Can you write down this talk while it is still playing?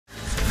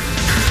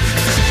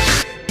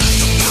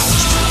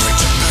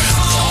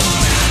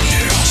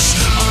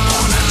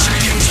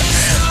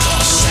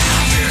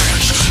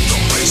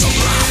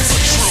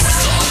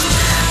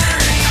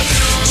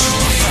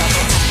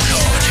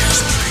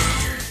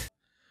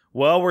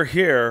Well, we're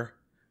here.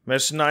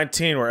 Mission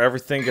 19, where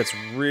everything gets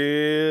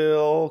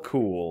real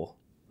cool.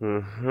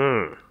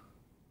 Mm-hmm.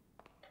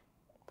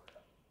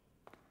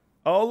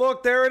 Oh,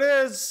 look, there it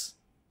is!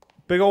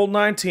 Big old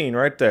 19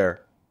 right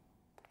there.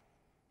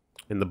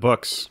 In the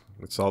books.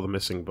 It's all the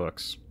missing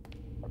books.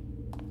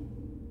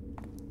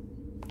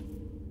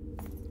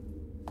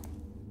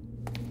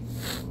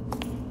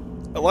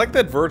 I like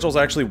that Virgil's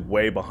actually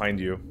way behind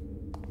you.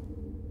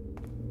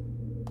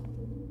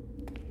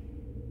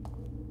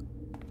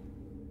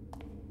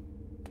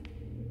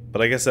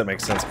 But I guess that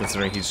makes sense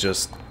considering he's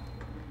just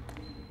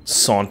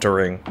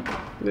sauntering.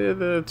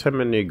 The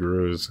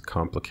Temenigru is a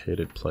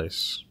complicated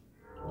place.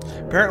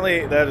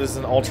 Apparently, that is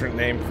an alternate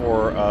name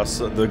for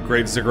the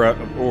Great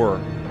Ziggurat of Ur.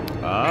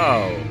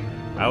 Oh.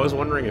 I was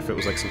wondering if it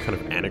was like some kind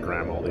of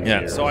anagram all these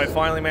years. So I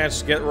finally managed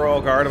to get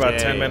Royal Guard about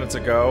 10 minutes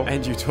ago.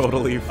 And you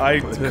totally...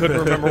 I couldn't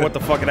remember what the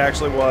fuck it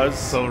actually was.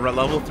 So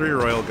level 3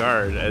 Royal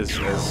Guard, as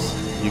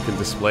you can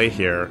display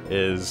here,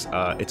 is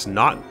it's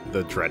not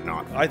the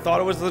Dreadnought. I thought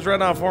it was the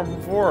Dreadnought form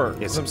before.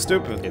 I'm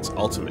stupid. It's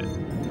Ultimate.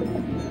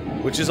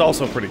 Which is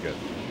also pretty good.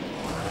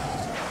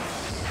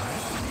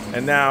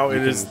 And now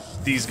it is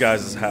these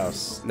guys'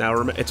 house. Now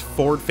it's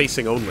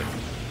forward-facing only.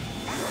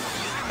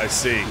 I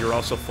see. You're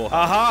also full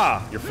health.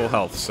 Aha! You're full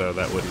health, so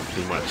that wouldn't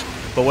do much.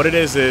 But what it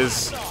is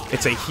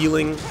it's a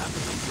healing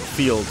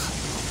field.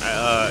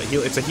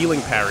 It's a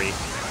healing parry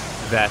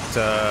that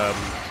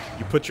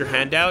you put your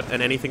hand out,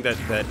 and anything that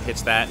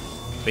hits that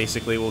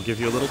basically will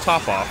give you a little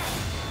top off.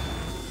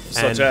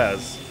 Such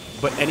as?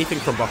 But anything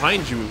from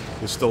behind you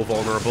is still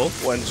vulnerable.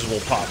 Wenges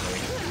will pop me.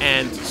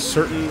 And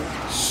certain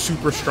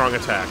super strong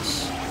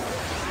attacks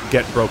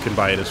get broken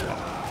by it as well.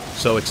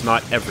 So it's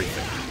not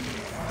everything.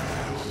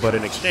 But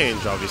in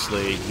exchange,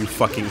 obviously, you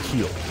fucking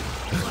heal.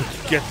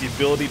 Get the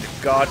ability to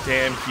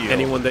goddamn heal.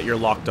 Anyone that you're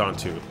locked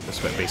onto,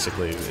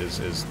 basically,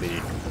 is the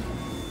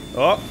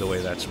way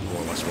that more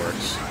or less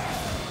works.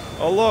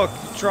 Oh look,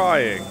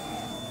 trying.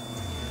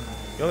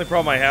 The only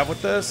problem I have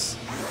with this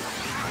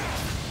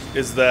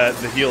is that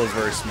the heal is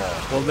very small.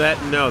 Well, that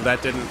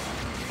didn't.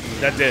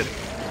 That did.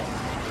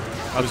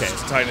 Okay. It was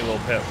just a tiny little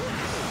pip.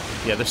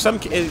 Yeah, there's some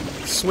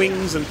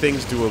swings and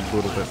things do a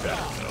little bit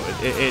better.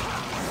 Though.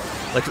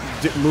 Like,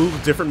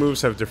 different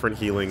moves have different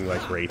healing,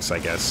 like, rates, I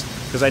guess.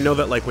 Because I know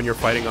that, like, when you're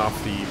fighting off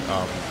the,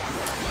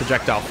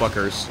 projectile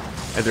fuckers,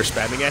 and they're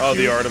spamming at you... Oh,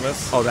 the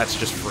Artemis? Oh, that's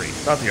just free.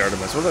 Not the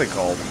Artemis, what are they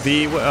called?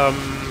 The,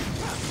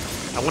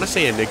 I want to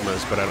say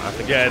Enigmas, but I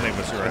think... Yeah,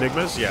 Enigmas, you're right.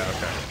 Enigmas? Yeah,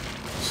 okay.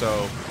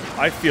 So...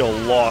 I feel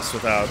lost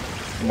without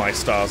my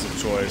styles of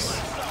choice.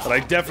 But I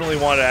definitely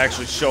want to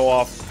actually show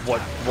off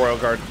what Royal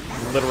Guard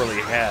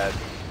literally had.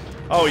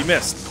 Oh, he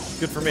missed.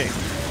 Good for me.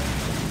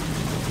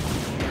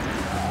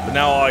 But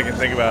now all I can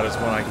think about is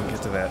when I can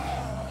get to that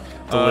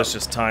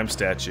delicious time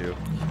statue.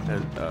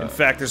 And, in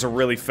fact, there's a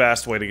really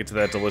fast way to get to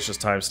that delicious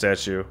time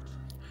statue.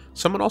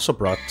 Someone also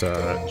brought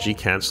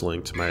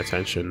G-canceling to my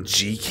attention.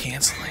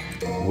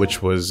 G-canceling?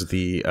 Which was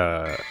the,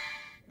 oh,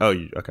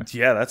 okay.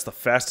 Yeah, that's the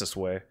fastest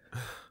way.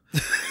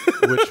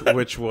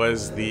 which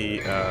was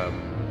the,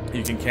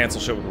 you can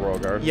cancel shit with the Royal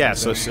Guard. Yeah,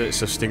 so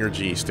Stinger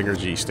G,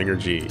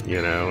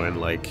 you know,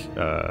 and like,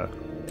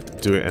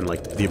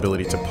 like the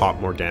ability to pop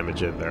more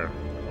damage in there.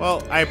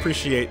 Well, I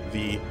appreciate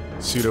the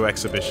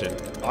pseudo-exhibition.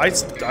 I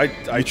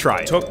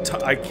tried.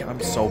 I'm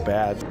so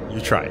bad. You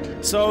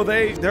tried. So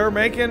they're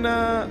making,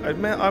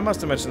 I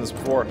must have mentioned this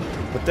before,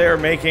 but they're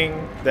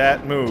making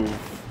that move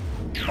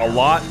a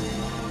lot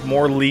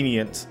more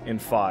lenient in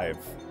 5.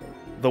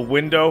 The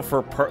window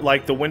for,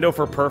 the window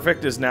for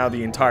perfect is now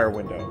the entire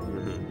window.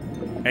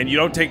 Mm-hmm. And you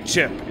don't take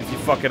chip if you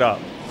fuck it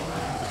up.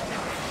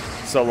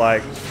 So,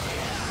 like,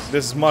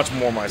 this is much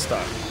more my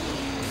style.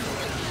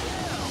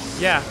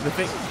 Yeah, the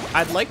thing...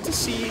 I'd like to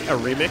see a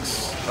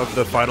remix of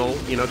the final,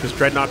 you know, because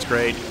Dreadnought's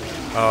great.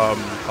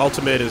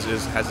 Ultimate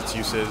has its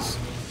uses.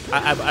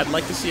 I'd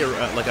like to see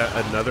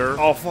another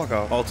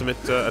Ultimate,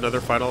 another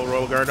final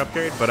Royal Guard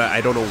upgrade, but I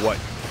don't know what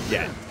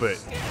yet.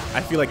 But I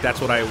feel like that's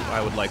what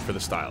I would like for the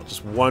style.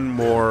 Just one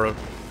more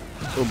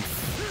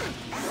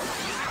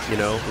oomph, you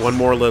know, one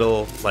more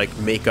little like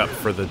makeup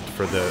for the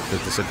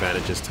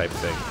disadvantages type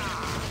thing,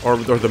 or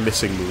the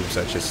missing moves,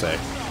 I should say.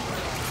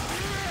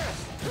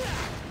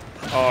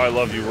 Oh, I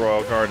love you,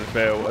 Royal Guard.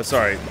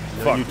 Sorry.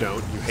 No, fuck. you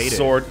don't. You hate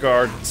Sword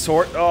Guard.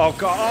 Sword. Oh,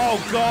 God.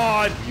 Oh,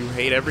 God. You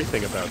hate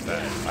everything about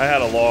that. I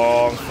had a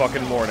long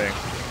fucking morning.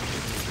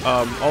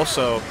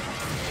 Also,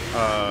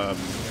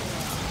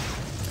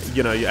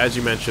 you know, as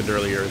you mentioned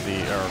earlier,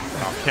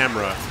 off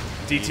camera,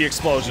 DT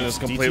Explosion is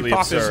completely DT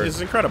Pop absurd. is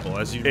incredible,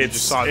 as you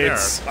just saw there.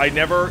 I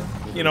never,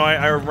 you know,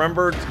 I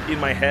remembered in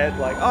my head,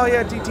 like, oh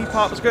yeah, DT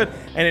Pop is good.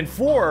 And in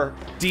 4,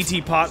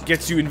 DT Pop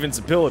gets you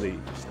invincibility.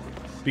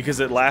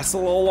 Because it lasts a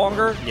little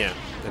longer. Yeah,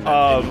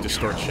 and you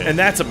distort shit. And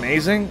that's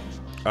amazing.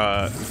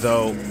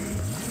 Though...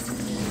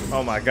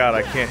 Oh my god,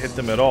 I can't hit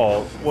them at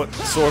all. What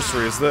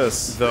sorcery is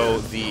this? Though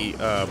the,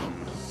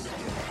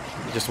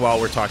 just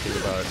while we're talking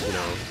about, you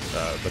know,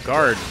 the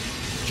guard,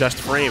 just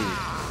frame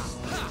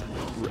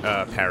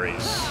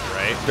parries,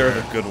 right? They're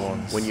the good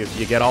ones. When you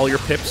get all your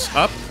pips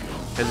up,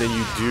 and then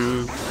you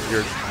do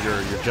your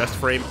just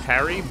frame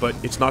parry, but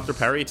it's not the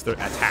parry, it's the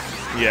attack.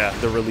 Yeah.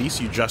 The release,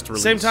 you just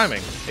release. Same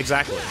timing.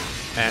 Exactly.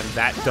 And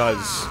that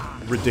does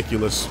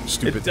ridiculous,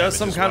 stupid It does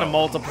some kind of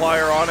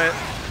multiplier on it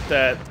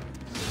that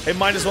it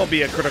might as well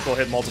be a critical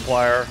hit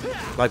multiplier.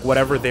 Like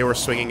whatever they were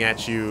swinging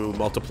at you,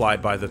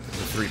 multiplied by the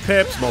 3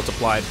 pips,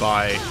 multiplied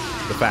by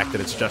the fact that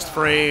it's just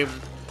frame.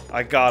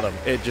 I got him.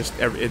 It just,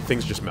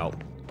 things just melt,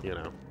 you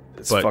know.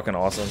 It's fucking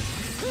awesome.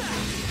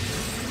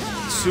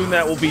 Soon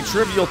that will be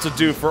trivial to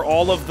do for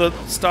all of the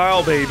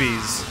style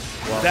babies.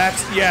 Well,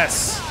 that's,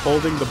 yes.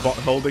 Holding the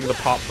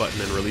pop button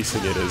and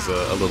releasing it is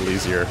a little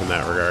easier in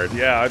that regard.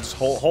 Yeah, I just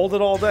hold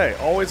it all day.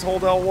 Always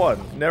hold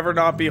L1. Never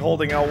not be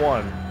holding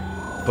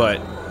L1.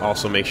 But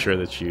also make sure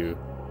that you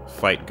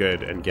fight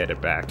good and get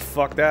it back.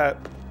 Fuck that.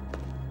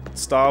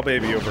 Style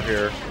baby over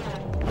here.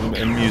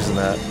 I'm using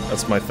that.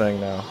 That's my thing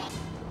now.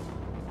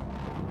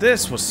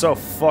 This was so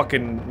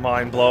fucking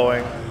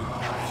mind-blowing.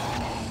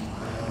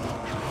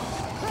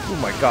 Oh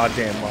my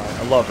goddamn mind.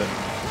 I love it.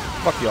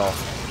 Fuck y'all.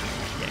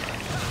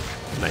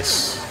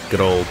 Nice.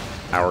 Good old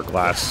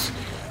hourglass.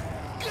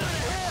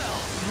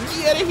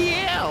 Get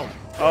here!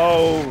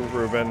 Oh,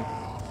 Ruben.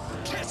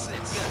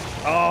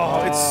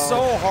 Oh, it's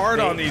so hard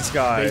on these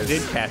guys. They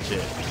did catch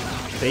it.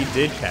 They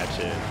did catch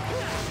it.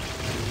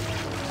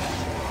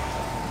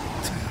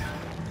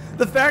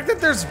 The fact that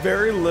there's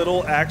very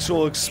little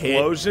actual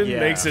explosion yeah.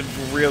 makes it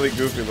really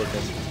goofy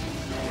looking.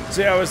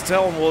 See, I was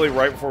telling Woolie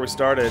right before we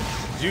started,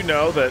 did you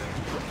know that,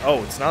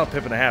 oh, it's not a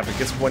pip and a half, it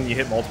gets when you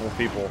hit multiple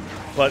people,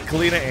 but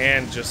Kalina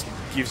Ann just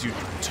gives you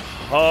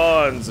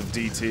tons of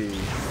DT.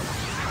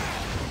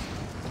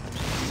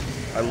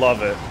 I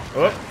love it.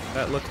 Oh.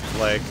 That looked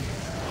like...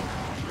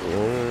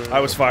 I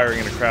was firing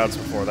into crowds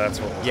before, that's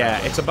what was Yeah,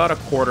 it's about a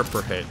quarter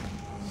per hit.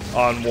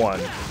 On one.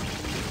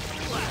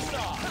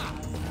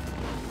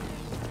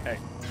 Hey.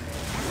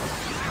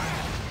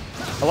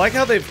 I like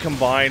how they've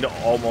combined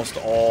almost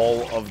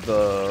all of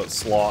the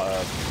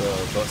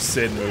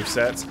Sid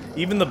movesets.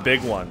 Even the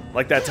big one.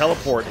 Like, that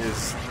teleport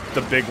is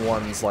the big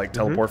one's, like,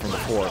 teleport from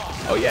before.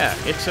 Oh yeah,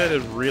 it's a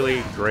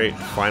really great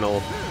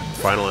final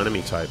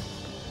enemy type.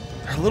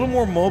 They're a little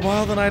more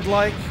mobile than I'd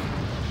like,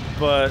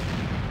 but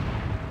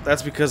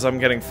that's because I'm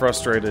getting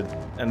frustrated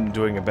and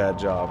doing a bad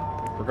job.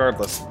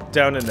 Regardless,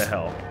 down into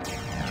hell.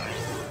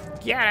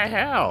 Yeah,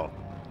 hell.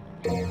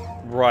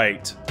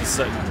 Right. The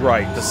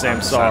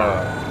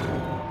Samsara.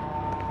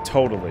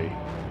 Totally.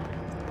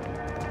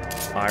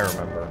 I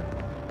remember.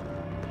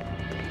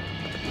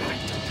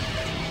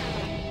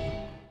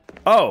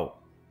 Oh!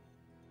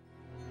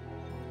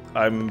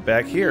 I'm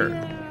back here.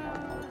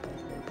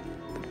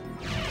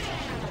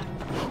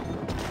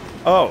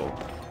 Oh.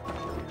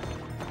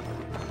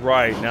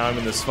 Right, now I'm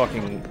in this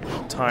fucking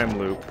time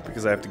loop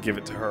because I have to give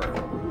it to her.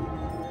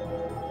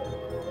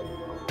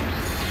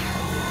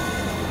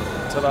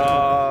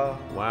 Ta-da!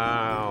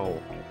 Wow.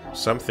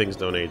 Some things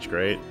don't age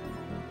great.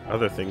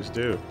 Other things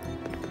do.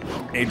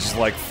 Ages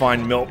like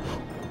fine milk.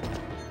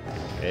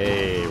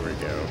 There we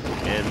go.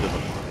 End of the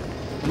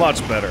line.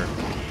 Much better.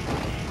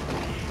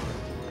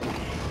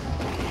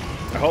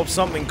 I hope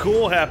something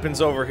cool happens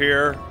over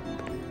here.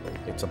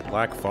 It's a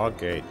black fog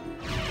gate.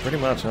 Pretty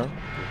much, huh?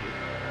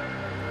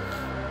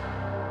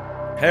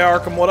 Hey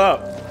Arkham, what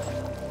up?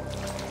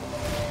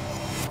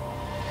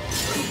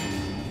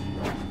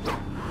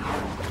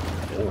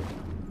 Oh.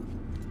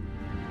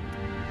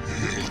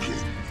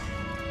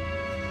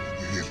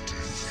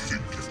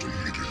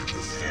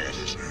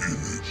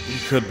 You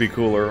could be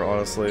cooler,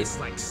 honestly. It's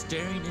like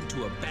staring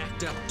into a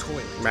backed-up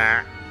toilet.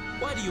 Meh.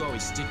 Why do you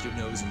always stick your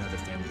nose in other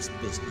families'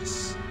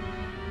 business?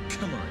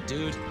 Come on,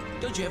 dude.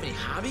 Don't you have any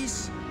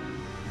hobbies?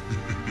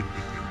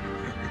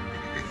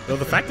 No,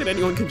 the fact that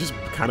anyone can just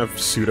kind of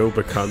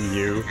pseudo-become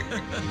you,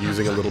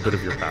 using a little bit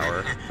of your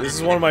power. This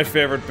is one of my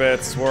favorite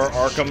bits, where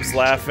Arkham's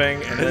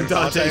laughing, and then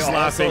Dante's Dante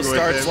laughing also with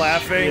starts him.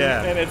 laughing,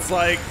 Yeah. and it's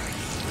like...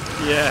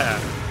 Yeah.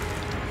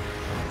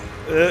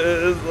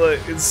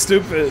 It's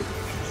stupid.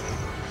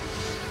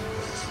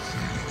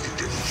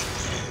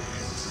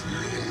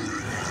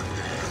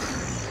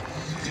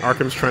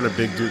 Arkham's trying to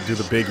do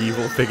the big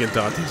evil thing, and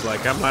Dante's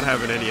like, I'm not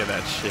having any of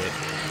that shit.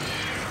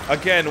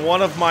 Again,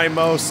 one of my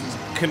most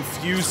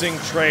confusing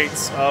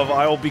traits of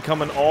I will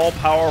become an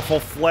all-powerful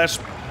flesh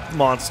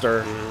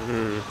monster.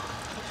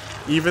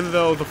 Mm-hmm. Even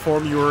though the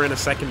form you were in a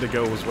second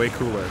ago was way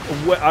cooler.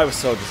 I was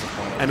so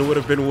disappointed. And it would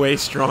have been way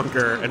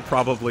stronger, and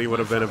probably would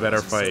have been a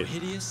better fight.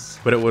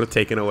 But it would have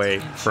taken away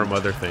from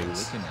other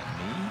things.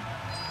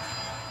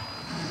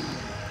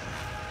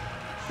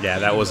 Yeah,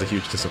 that was a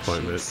huge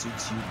disappointment.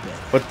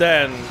 But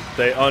then,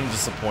 they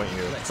undisappoint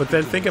you. But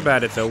then think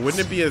about it, though.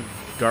 Wouldn't it be a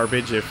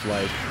garbage if,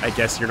 like, I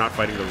guess you're not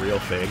fighting the real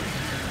thing?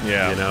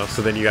 Yeah. You know?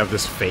 So then you have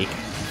this fake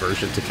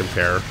version to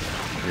compare.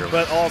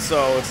 But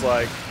also, it's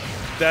like,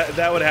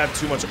 that would have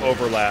too much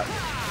overlap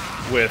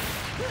with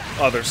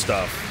other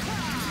stuff.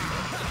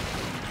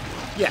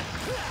 Yeah,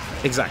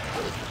 exactly.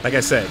 Like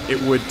I said,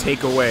 it would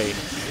take away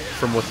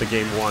from what the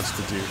game wants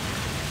to do.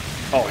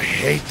 Oh, I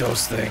hate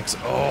those things.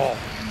 Oh.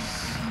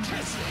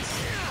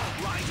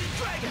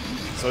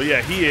 So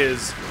yeah, he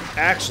is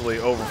actually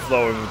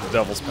overflowing with the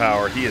devil's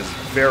power. He is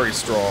very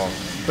strong.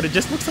 But it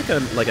just looks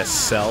like a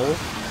cell,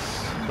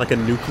 like a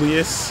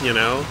nucleus, you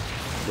know,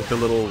 with the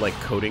little like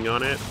coating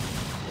on it.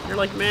 You're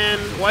like, man,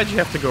 why'd you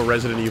have to go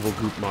Resident Evil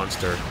goop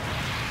monster?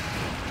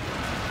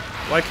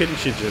 Why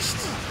couldn't you just?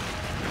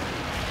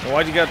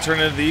 Why'd you gotta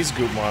turn into these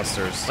goop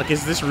monsters? Like,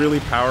 is this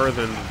really power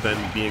than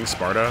being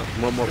Sparta?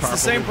 More powerful. It's the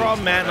same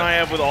problem Matt and I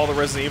have with all the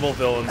Resident Evil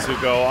villains who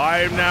go,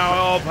 "I'm now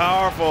all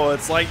powerful."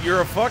 It's like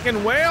you're a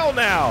fucking whale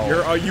now.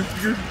 You're a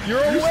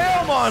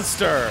whale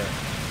monster.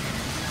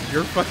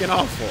 You're fucking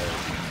awful.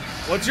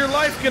 What's your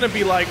life gonna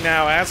be like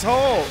now,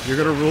 asshole? You're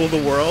gonna rule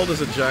the world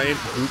as a giant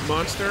goop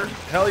monster?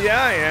 Hell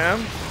yeah, I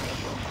am.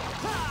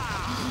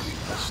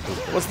 That's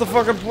stupid. What's the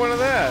fucking point of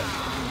that?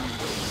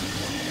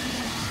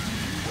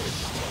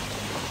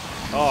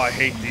 Oh, I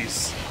hate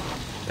these.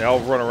 They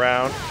all run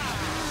around.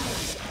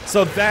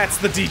 So that's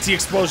the DT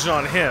explosion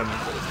on him.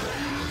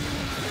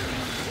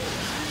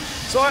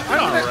 So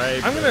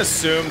I'm gonna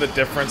assume the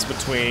difference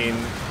between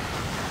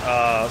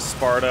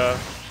Sparta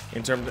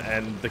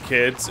and the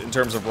kids in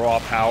terms of raw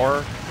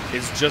power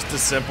is just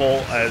as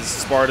simple as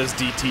Sparta's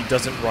DT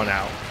doesn't run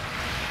out.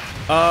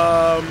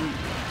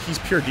 He's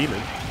pure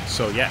demon,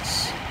 so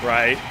yes.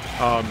 Right.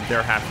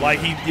 They're happy. Like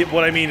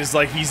what I mean is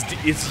like he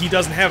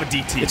doesn't have a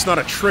DT. It's not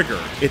a trigger.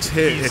 It's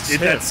him.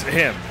 That's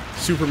him.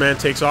 Superman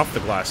takes off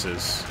the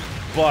glasses,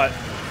 but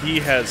he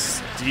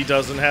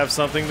doesn't have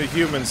something that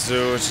humans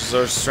do, which is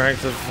our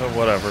strength of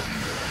whatever.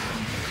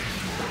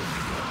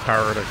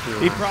 Power to kill.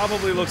 He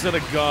probably looks at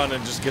a gun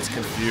and just gets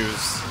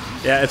confused.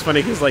 Yeah, it's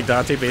funny because like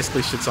Dante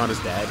basically shits on his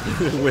dad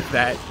with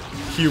that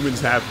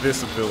humans have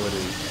this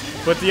ability.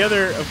 But the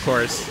other, of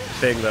course,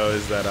 thing though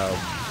is that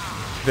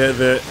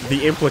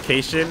the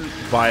implication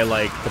by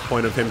like the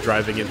point of him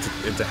driving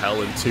into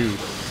hell in 2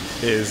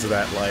 is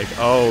that like,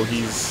 oh,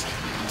 he's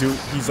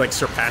like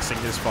surpassing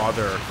his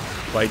father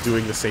by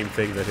doing the same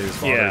thing that his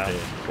father did.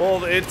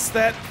 Well,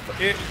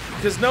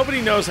 because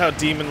nobody knows how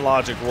demon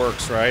logic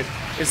works, right?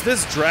 Is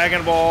this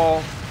Dragon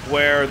Ball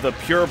where the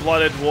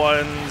pure-blooded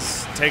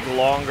ones take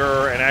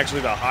longer and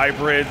actually the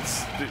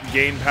hybrids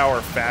gain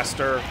power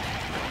faster?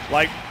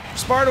 Like,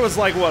 Sparta was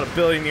like, what, 1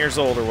 billion years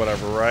old or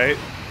whatever, right?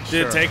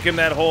 Did it take him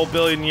that whole 1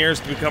 billion years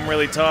to become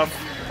really tough?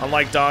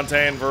 Unlike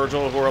Dante and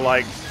Virgil, who are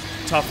like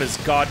tough as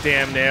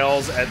goddamn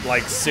nails at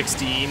like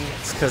 16.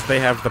 It's because they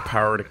have the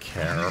power to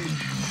care.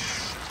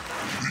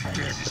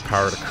 The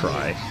power to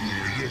cry.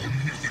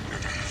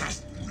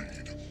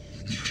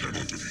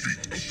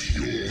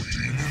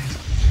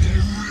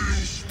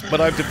 But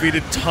I've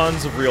defeated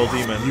tons of real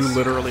demons. You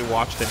literally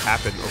watched it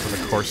happen over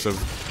the course of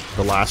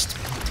the last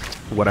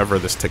whatever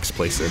this takes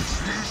place in.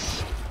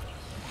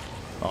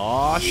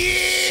 Aw,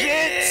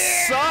 shit,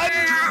 son!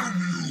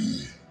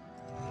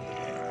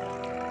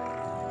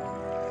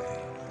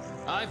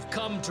 I've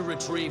come to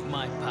retrieve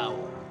my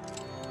power.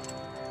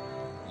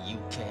 You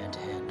can't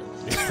handle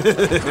it.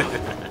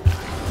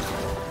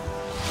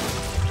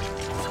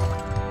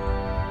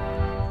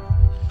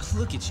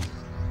 Look at you,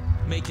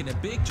 making a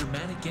big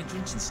dramatic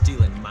entrance and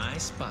stealing my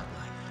spotlight.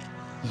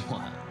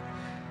 What?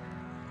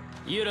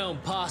 You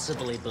don't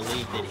possibly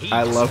believe that he...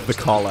 I love the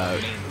call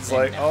out. It's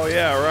like, oh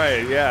yeah,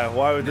 right, yeah,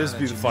 why would this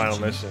be the final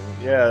mission?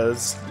 Yeah,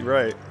 that's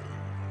right.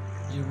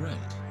 You're right.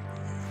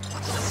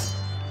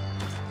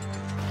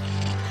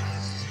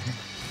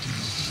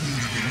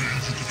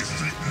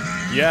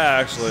 Yeah,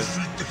 actually.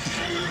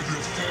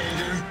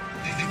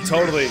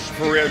 Totally,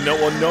 for real,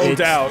 no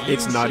doubt.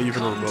 It's not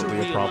even remotely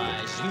a problem.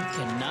 You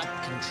cannot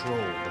control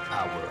the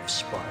power of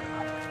Sparta.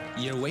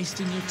 You're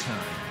wasting your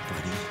time,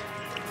 buddy.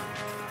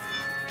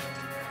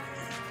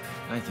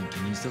 I think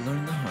he needs to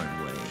learn the hard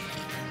way.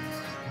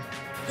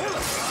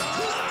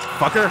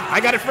 Fucker, I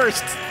got it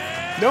first!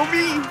 No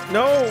me!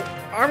 No,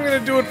 I'm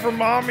gonna do it for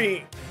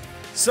mommy.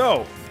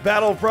 So,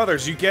 Battle of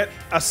Brothers, you get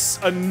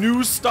a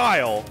new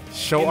style.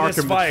 Show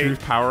Arkham the true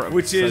power of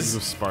which is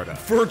of Sparta.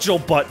 Virgil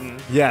button.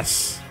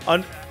 Yes.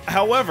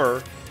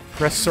 However,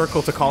 press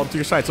circle to call him to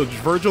your side. So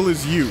Virgil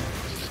is you.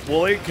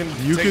 Woolie can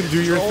you can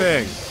do your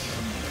thing.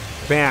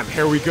 Bam!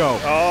 Here we go.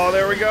 Oh,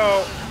 there we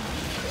go.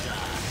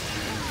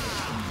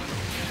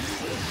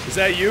 Is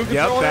that you?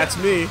 Yep, that's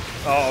me.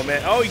 Oh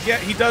man. Oh,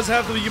 he does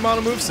have the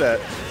Yamato moveset.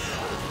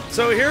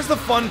 So here's the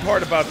fun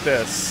part about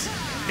this: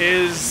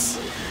 is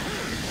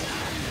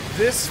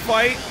this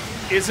fight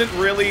isn't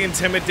really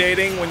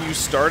intimidating when you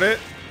start it,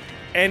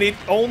 and it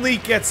only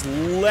gets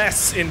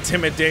less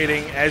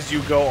intimidating as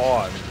you go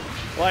on.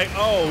 Like,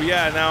 oh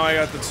yeah, now I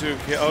got the 2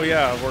 kills. Oh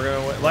yeah, we're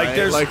gonna win. Like,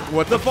 there's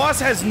what the boss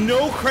has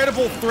no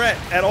credible threat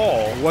at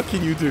all. What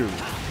can you do?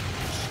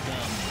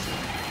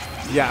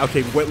 Yeah,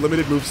 okay. What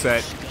limited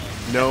moveset?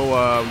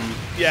 No.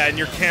 Yeah, and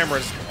your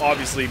camera's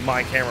obviously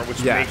my camera,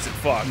 which makes it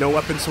fucked. No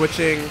weapon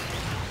switching.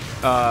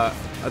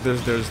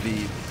 There's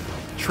the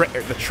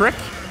trick,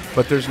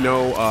 but there's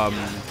no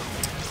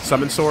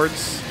summon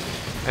swords.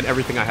 And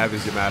everything I have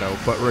is Yamato,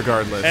 but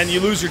regardless. And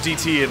you lose your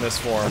DT in this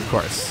form. Of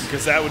course.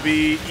 Because that would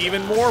be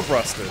even more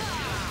busted.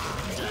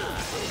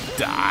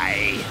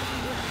 Die.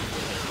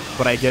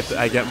 But I get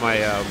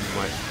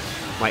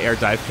my My air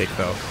dive kick,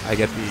 though. I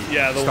get the,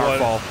 the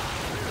Starfall,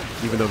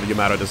 even though the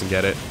Yamato doesn't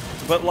get it.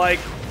 But like,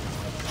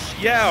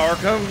 yeah,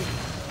 Arkham.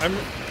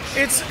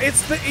 It's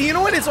the, you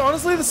know what? It's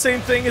honestly the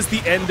same thing as the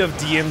end of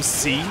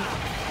DMC,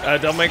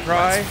 Devil May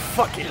Cry. Let's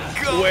fucking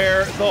go.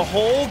 Where the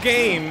whole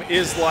game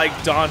is like,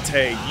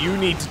 Dante, you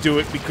need to do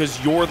it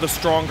because you're the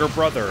stronger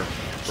brother,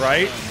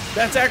 right?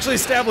 That's actually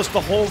established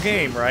the whole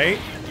game, right?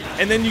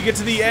 And then you get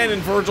to the end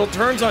and Virgil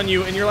turns on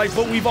you and you're like,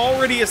 but we've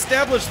already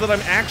established that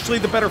I'm actually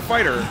the better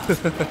fighter.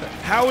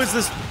 How is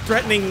this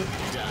threatening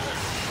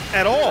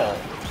at all?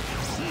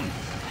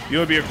 You know, it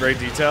would be a great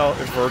detail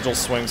if Virgil's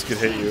swings could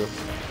hit you.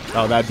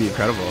 Oh, that'd be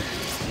incredible.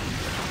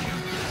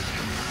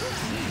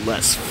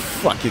 Let's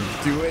fucking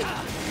do it.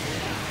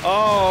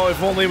 Oh,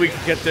 if only we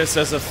could get this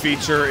as a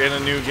feature in a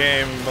new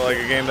game, like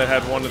a game that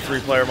had 1 to 3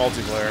 player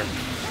multiplayer.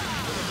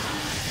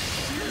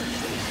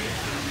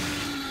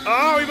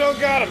 Oh, we both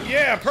got him.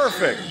 Yeah,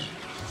 perfect.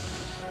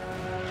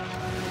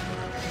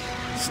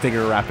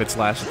 Stinger Rapid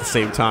Slash at the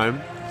same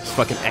time. Just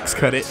fucking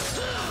X-cut it.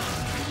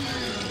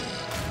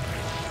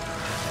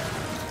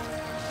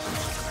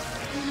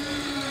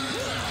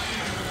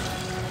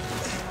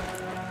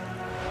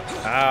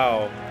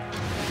 Ow.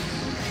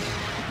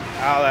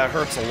 Ow, that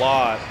hurts a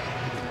lot.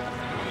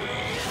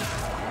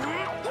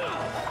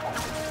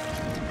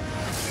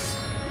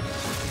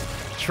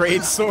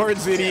 Trade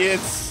swords,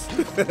 idiots.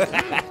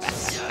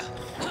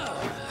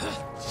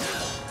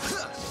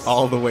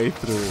 All the way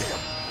through.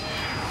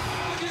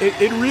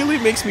 It really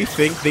makes me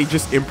think they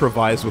just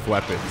improvise with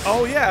weapons.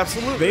 Oh yeah,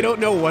 absolutely. They don't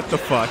know what the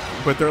fuck,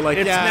 but they're like,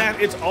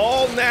 it's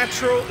all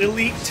natural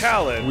elite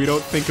talent. We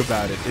don't think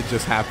about it. It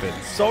just happens.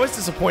 So always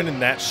disappointed in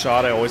that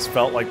shot. I always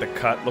felt like the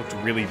cut looked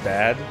really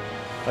bad.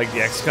 Like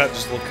the X cut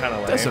just looked kind of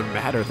lame. Doesn't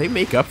matter. They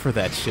make up for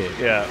that shit.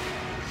 Yeah.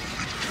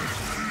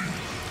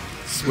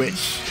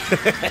 Switch.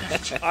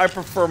 I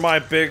prefer my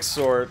big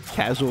sword.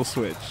 Casual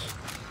switch.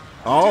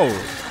 Oh.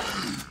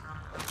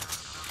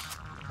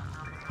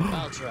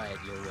 I'll try it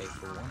your way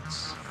for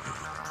once.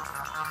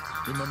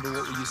 Remember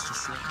what we used to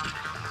say?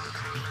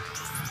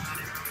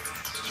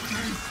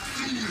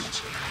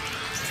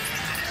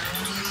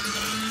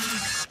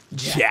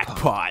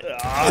 Jackpot.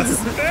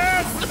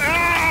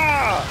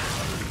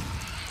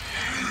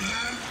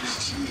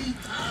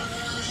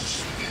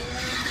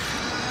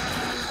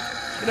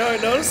 You know, I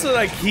noticed that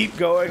I keep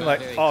going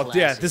like, oh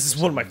yeah, this is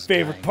one of my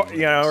favorite parts,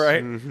 you know,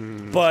 right?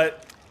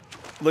 But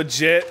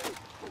legit,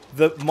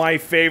 my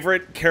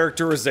favorite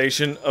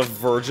characterization of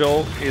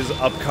Virgil is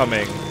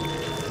upcoming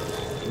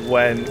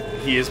when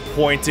he is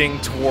pointing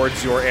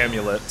towards your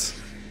amulet.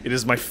 It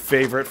is my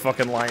favorite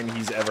fucking line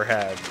he's ever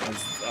had.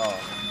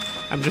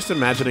 I'm just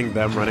imagining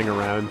them running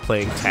around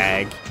playing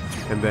tag,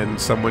 and then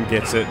someone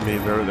gets it, and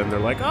then they're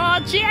like, "Oh,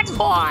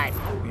 jackpot!"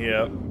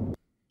 Yep.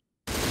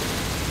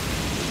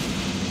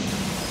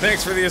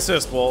 Thanks for the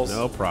assist, Wolves.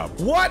 No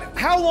problem. What?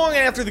 How long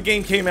after the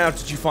game came out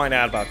did you find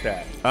out about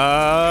that?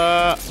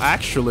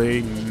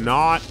 Actually,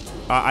 not.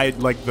 I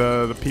like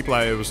the people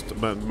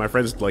my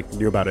friends like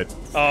knew about it.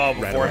 Oh,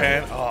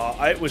 beforehand. Oh,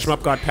 it was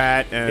Shmup Got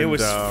Pat, and it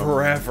was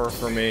forever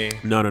for me.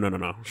 No.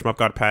 Shmup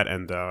Got Pat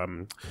and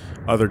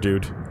other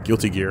dude,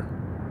 Guilty Gear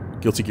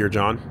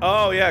John.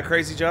 Oh yeah,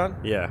 Crazy John.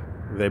 Yeah,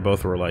 they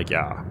both were like,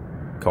 yeah,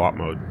 co-op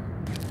mode.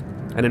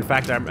 And in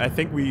fact, I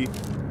think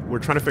we're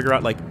trying to figure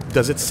out, like,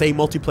 does it say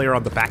multiplayer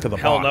on the back of the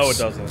box? Hell no, it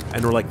doesn't.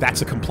 And we're like,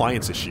 that's a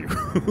compliance issue.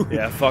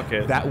 Yeah, fuck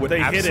it. That would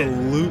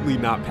absolutely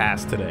not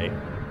pass today.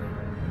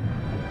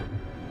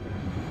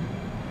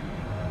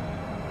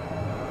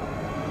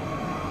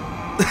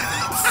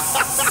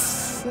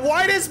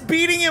 Why does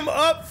beating him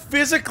up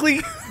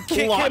physically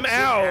kick him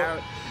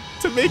out?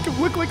 To make him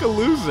look like a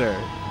loser.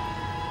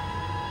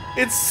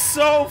 It's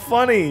so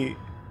funny.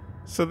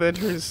 So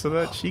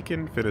that she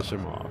can finish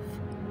him off.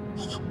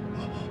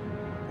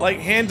 Like,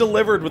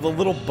 hand-delivered with a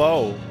little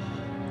bow.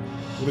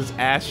 With his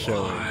ass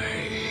showing.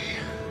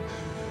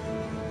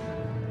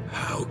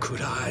 How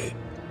could I?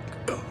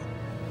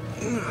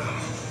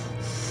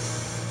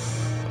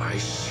 I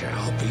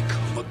shall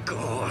become a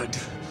god.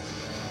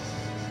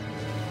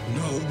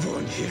 No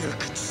one here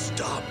can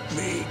stop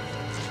me.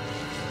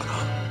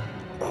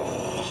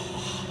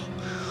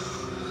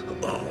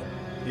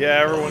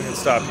 Yeah, everyone can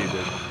stop you,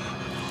 dude.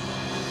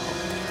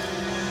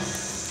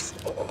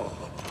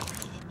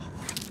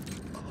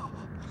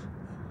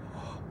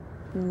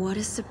 What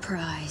a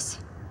surprise.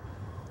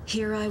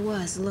 Here I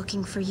was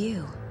looking for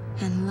you,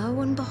 and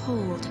lo and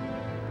behold,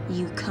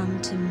 you come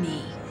to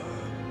me.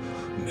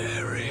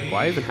 Mary.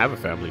 Why even have a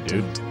family,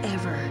 dude? Don't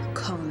ever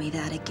call me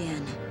that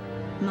again.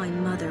 My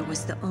mother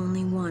was the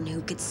only one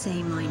who could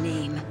say my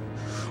name.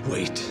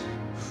 Wait.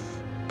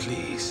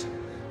 Please.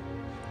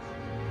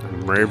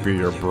 Maybe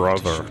your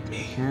brother.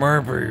 Maybe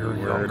your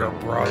younger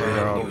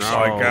brother. Looks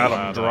like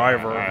Adam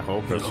Driver. I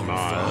hope it's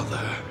not.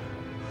 Father.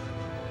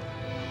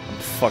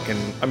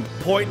 I'm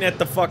pointing at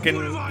the fucking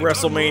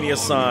WrestleMania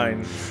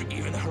sign.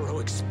 Even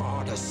heroic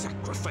Sparta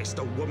sacrificed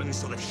a woman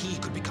so that he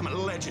could become a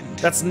legend.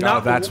 That's No,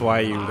 not. that's why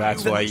you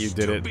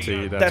did it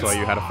to you. That's why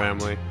you had a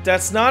family.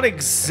 That's not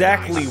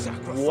exactly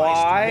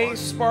why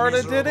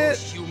Sparta did it.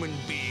 Human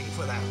being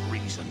for that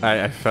reason.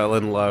 I fell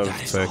in love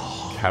to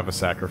have a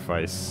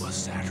sacrifice.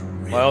 Was that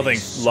really Well, I don't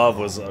think love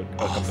was a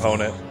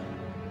component.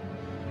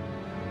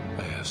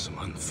 I have some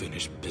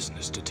unfinished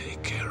business to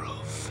take care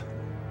of.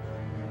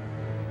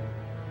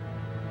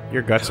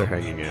 Your guts are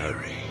hanging out.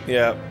 Mary.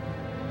 Yeah.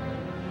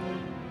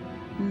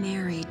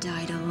 Mary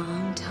died a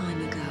long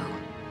time ago.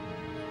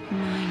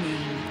 My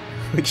name.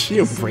 Like she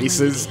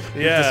embraces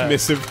the Yeah.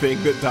 dismissive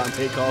thing that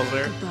Dante calls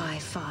her. Goodbye,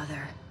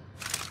 Father.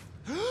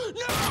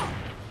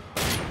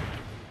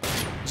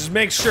 Just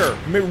make sure.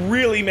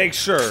 Really make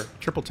sure.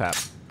 Triple tap.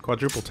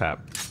 Quadruple tap.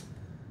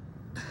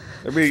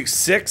 There'd be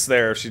 6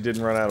 there if she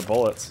didn't run out of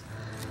bullets.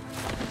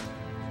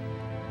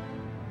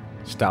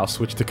 Style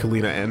switch to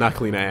Kalina and not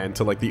Kalina and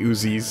to like the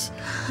Uzis.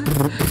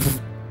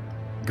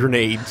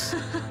 Grenades.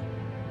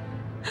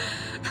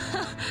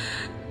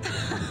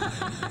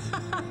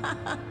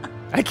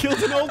 I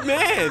killed an old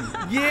man!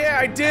 Yeah,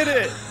 I did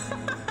it!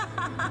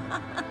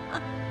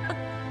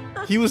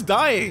 He was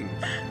dying!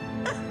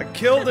 I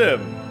killed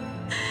him!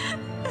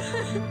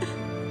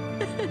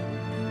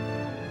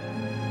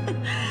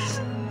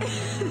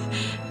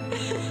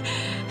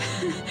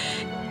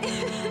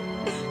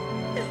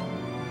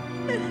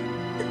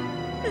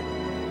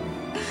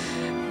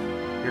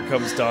 Here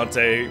comes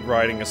Dante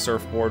riding a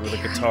surfboard with a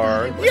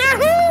guitar.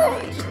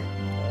 Yahoo!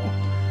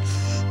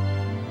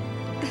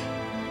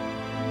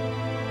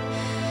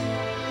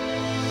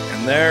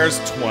 And there's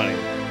 20.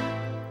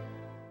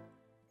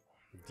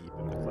 Deep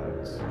in the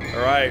clouds.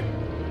 Alright.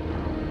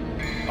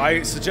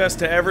 I suggest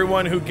to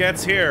everyone who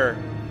gets here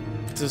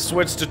to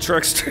switch to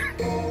Trickster.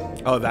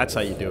 Oh, that's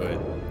how you do it.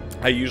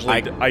 I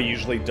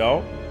usually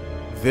don't.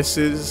 This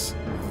is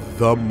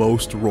the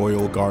most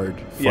royal guard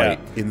fight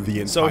in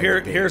the entire So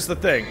game. here's the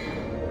thing.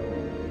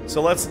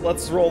 So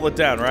let's roll it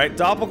down, right?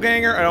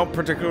 Doppelganger, I don't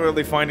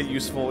particularly find it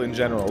useful in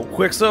general.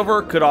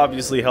 Quicksilver could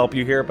obviously help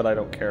you here, but I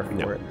don't care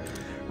for it.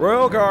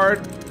 Royal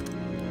Guard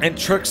and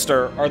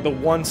Trickster are the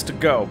ones to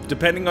go,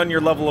 depending on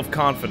your level of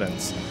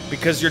confidence.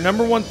 Because your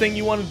number one thing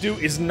you want to do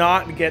is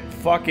not get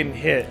fucking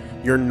hit.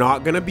 You're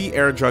not gonna be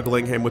air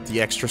juggling him with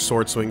the extra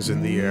sword swings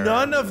in the air.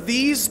 None of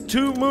these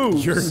 2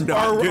 moves You're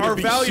not gonna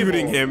be valuable.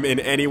 shooting him in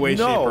any way,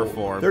 shape, or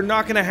form. They're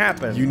not gonna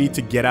happen. You need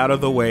to get out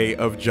of the way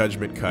of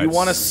judgment cuts. You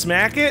want to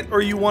smack it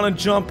or you want to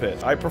jump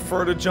it? I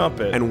prefer to jump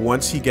it. And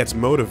once he gets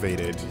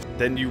motivated,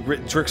 then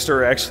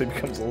Trickster actually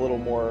becomes a little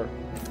more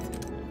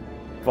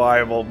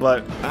viable,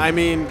 but I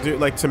mean, dude,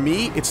 like to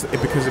me, because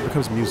it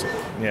becomes music.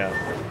 Yeah.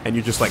 And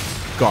you're just like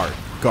guard,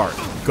 guard,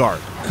 guard,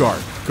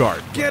 guard,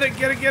 guard. Get it,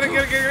 get it, get it,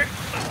 get it, get it.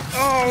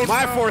 Oh,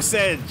 my Force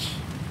Edge.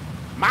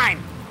 Mine.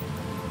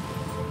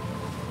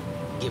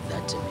 Give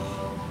that to me.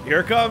 Here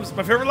it comes,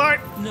 my favorite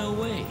line. No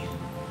way.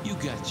 You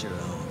got your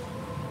own.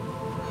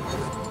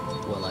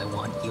 Well, I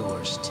want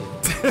yours too.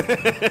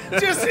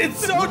 Just, it's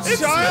so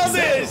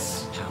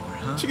childish. Power,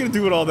 huh? What you gonna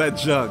do with all that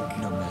junk?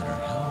 No matter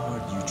how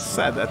hard you try,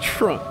 Inside that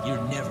trunk.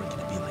 you're never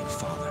gonna be like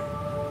Father.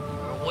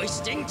 We're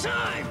wasting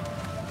time.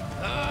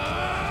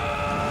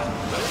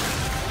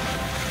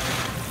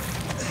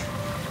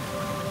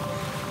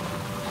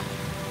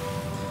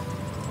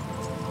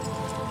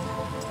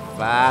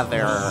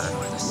 Father.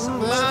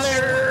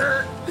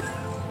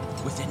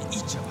 Within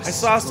each of us. I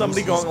saw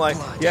somebody going like,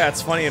 yeah,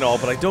 it's funny and all,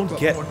 but I don't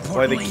get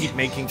why they keep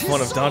making fun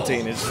of Dante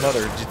and his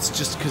mother. It's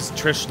just because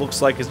Trish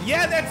looks like his...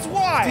 Yeah, that's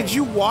why! Did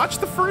you watch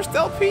the first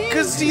LP?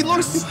 Because he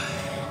looks...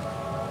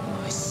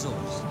 My soul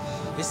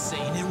is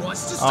saying it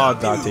wants to Oh,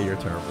 stop Dante, you're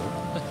terrible.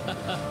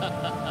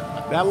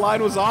 That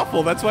line was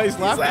awful. That's why he's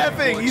He's laughing.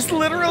 laughing! He's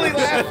literally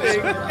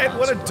laughing! And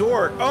what a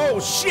dork. Oh,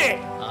 shit!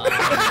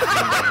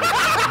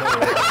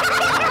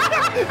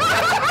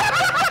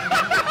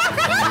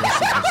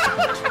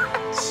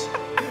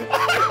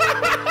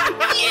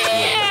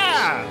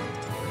 Yeah!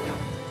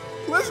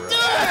 Let's do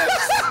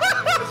this!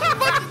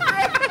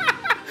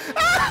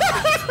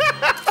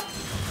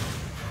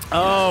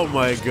 Oh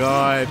my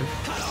god.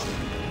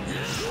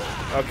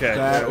 Okay.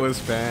 That was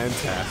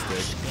fantastic.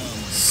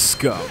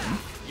 Scum.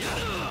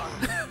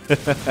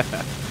 This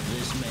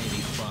may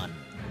be fun.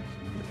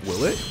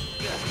 Will it?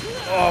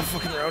 Oh,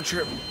 fucking round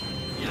trip.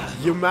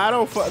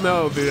 Yamato,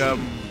 no,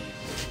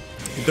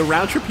 the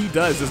round trip he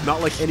does is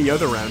not like any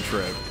other round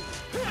trip.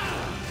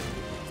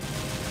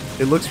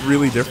 It looks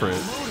really different.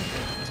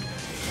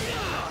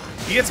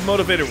 He gets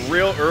motivated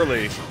real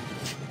early.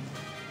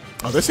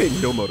 Oh, this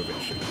ain't no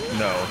motivation.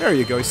 No. There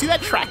you go. You see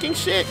that tracking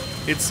shit?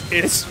 It's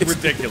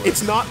ridiculous.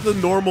 It's not the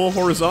normal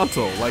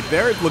horizontal. Like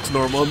there it looks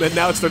normal, and then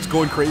now it starts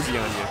going crazy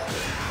on you.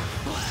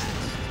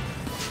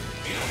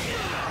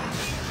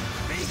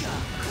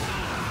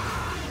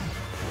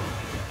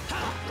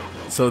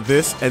 So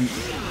this and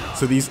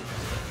so these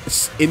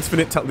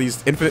infinite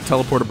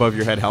teleport above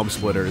your head helm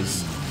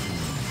splitters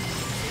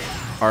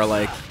are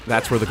like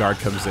that's where the guard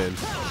comes in.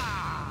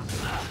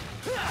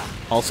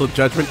 Also,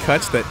 judgment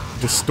cuts that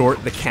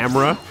distort the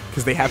camera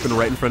because they happen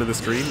right in front of the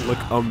screen look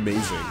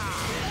amazing.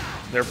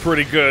 They're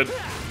pretty good.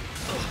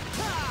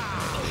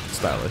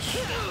 Stylish.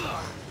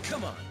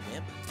 Come on,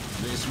 Imp.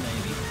 This may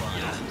be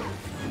fun.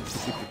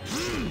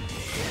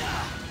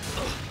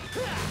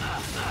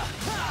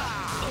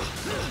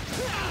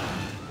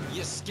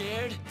 You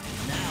scared?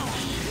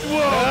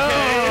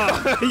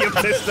 Whoa! Okay. You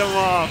pissed him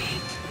off.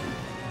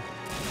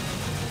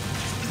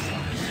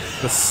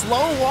 The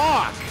slow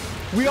walk.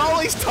 We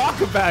always talk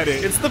about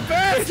it. It's the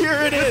best. Here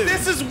it is.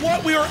 This is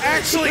what we were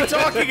actually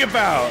talking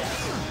about.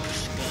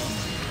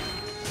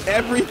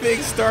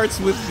 Everything starts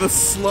with the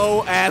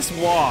slow-ass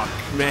walk,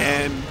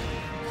 man.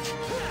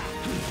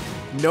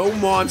 No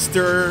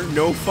monster,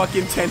 no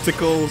fucking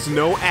tentacles,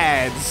 no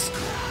ads.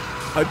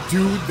 A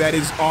dude that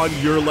is on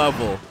your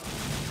level.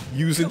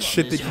 Using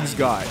shit that he's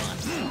got.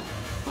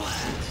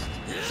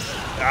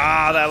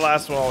 Ah, that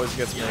last one always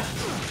gets me.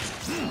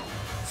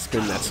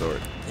 Spin that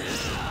sword.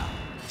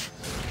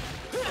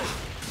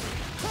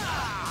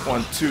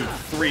 1, 2,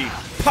 3,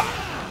 pop!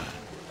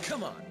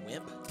 Come on,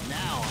 Whip.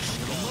 Now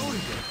I'm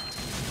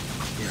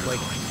motivated. Like,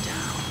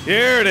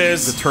 here it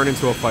is. to turn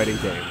into a fighting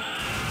game.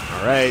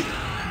 All right.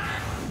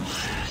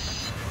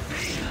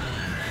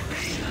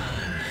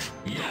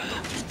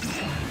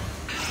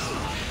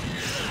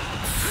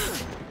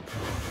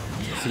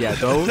 So yeah,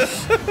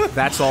 those.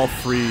 That's all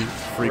free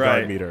Right.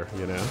 guard meter,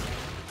 you know.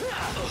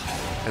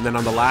 And then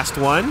on the last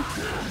one,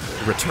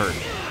 return.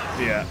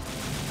 Yeah.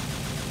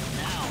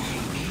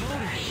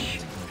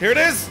 Here it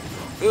is.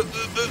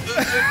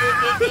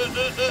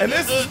 And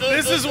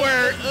this is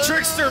where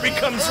Trickster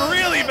becomes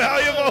really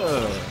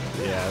valuable.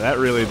 Yeah, that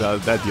really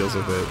does. That deals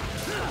with it.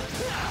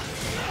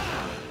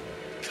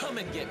 Come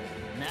and get me.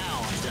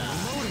 Now I'm done.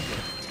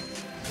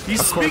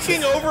 He's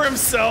speaking over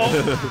himself.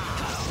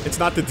 It's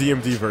not the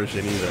DMD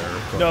version either.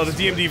 of course. No, the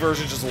DMD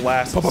version just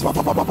lasts fucking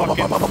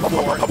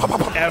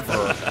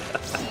forever.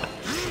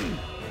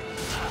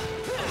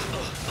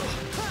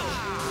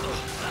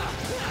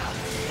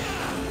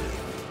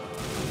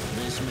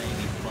 This may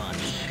be fun.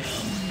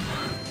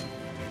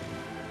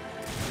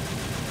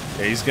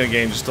 Yeah, he's gonna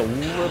gain just a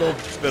little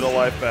bit of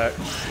life back.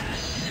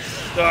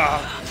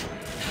 Ah.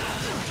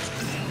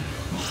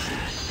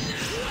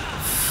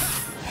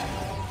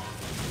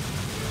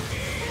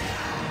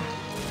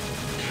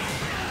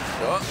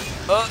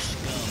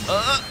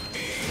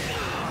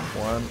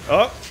 One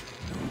up.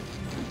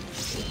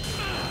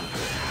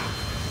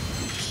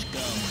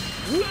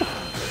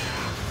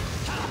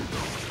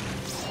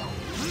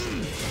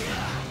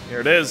 Here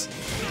it is.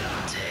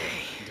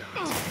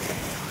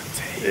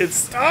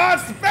 It's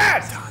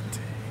bad.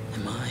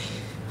 Am I?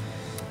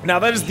 Now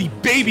that is the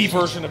baby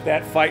version of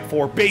that fight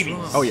for babies.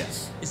 Oh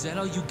yes. Is that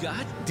all you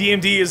got?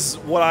 DMD is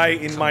what I,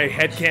 in my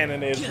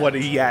headcanon, is what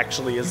he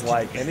actually is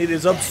like, and it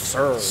is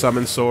absurd.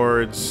 Summon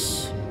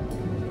swords.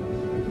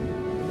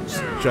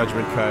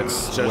 Judgment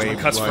cuts. Judgment wave,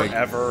 cuts like,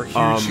 forever,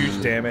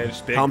 huge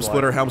damage, big helm blood.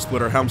 splitter, helm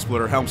splitter, helm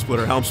splitter, helm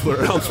splitter, helm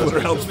splitter, helm splitter,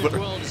 helm The splitter.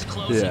 world is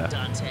closing, Yeah.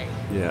 Dante.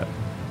 Yeah.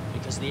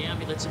 Because the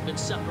amulets have been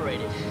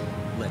separated.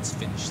 Let's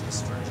finish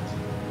this, Virgil.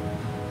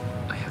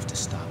 I have to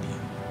stop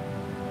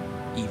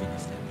you. Even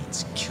if that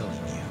means killing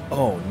you.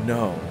 Oh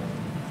no.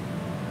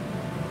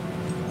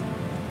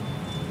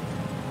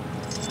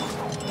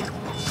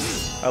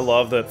 I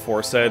love that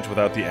Force Edge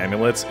without the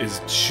amulets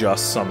is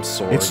just some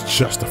sword. It's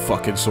just a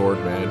fucking sword,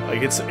 man.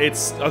 Like it's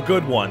a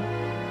good one,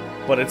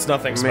 but it's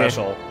nothing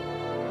special.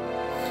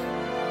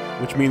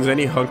 Which means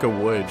any hunk of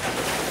wood,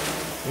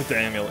 With the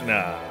amulet,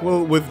 nah.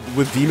 well,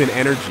 with demon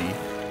energy,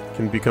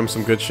 can become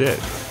some good shit.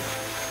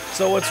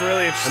 So what's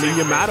really I interesting? mean,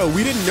 Yamato,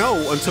 we didn't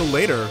know until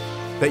later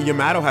that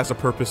Yamato has a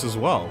purpose as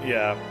well.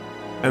 Yeah.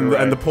 And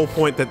Right. and the whole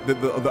point that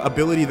the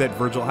ability that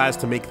Virgil has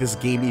to make this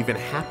game even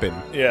happen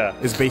Yeah.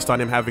 is based on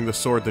him having the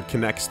sword that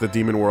connects the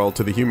demon world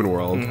to the human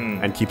world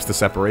and keeps the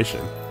separation.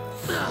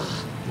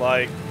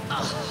 Like.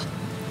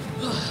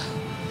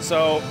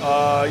 So,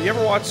 you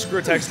ever watch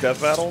Screwtex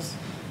Death Battles?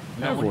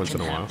 Every once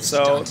in a while.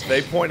 So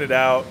they pointed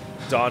out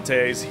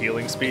Dante's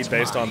healing speed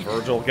based on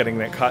Virgil getting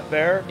that cut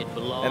there,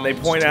 and they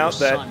point out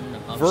that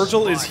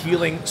Virgil is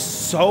healing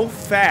so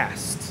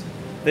fast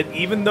that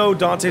even though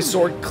Dante's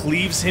sword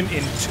cleaves him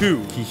in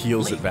two, He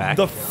heals it back.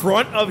 the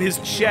front of his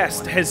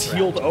chest has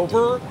healed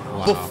over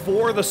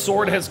before the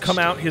sword has come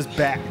out his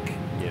back.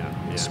 yeah.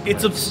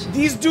 It's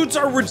these dudes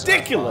are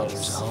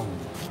ridiculous.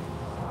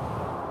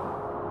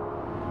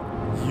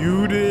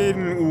 You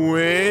didn't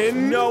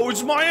win. No,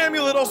 it's my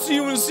amulet. I'll see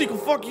you in a sequel.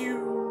 Fuck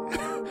you.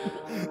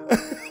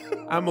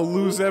 I'ma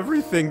lose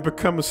everything,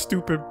 become a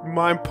stupid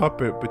mime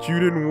puppet, but you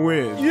didn't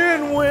win. You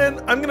didn't win.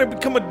 I'm gonna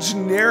become a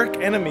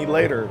generic enemy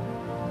later.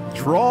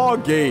 Draw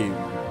game.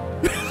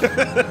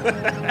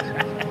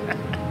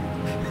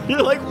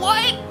 You're like,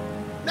 what?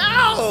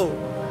 No!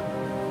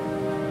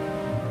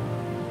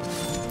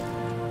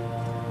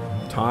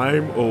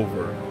 Time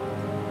over.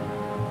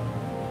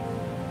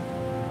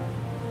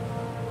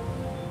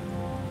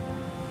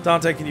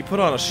 Dante, can you put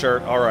on a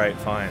shirt? Alright,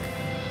 fine.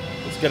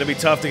 It's gonna be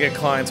tough to get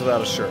clients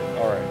without a shirt.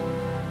 Alright.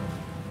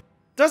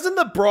 Doesn't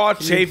the bra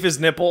chafe his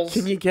nipples?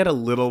 Can you get a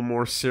little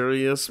more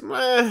serious?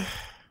 Meh.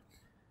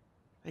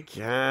 I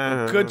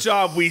guess. Good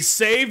job, we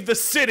saved the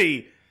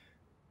city!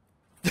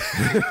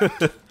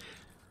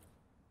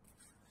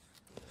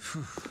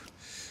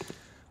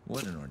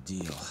 What an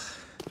ordeal.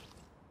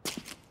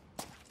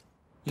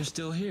 You're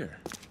still here.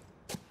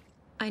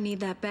 I need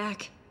that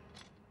back.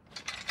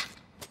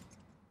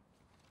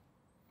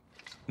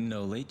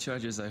 No late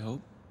charges, I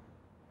hope.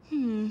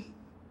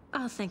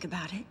 I'll think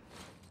about it.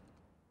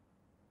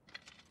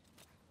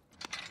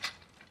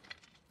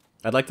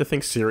 I'd like to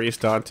think serious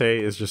Dante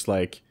is just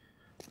like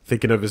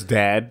thinking of his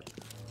dad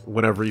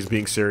whenever he's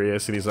being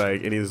serious, and he's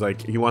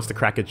like, he wants to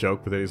crack a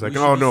joke, but then he's like,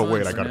 oh no,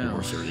 wait, I gotta be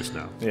more serious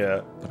now.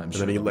 Yeah. But I'm And sure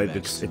then he they'll be like back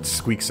it soon.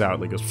 squeaks out,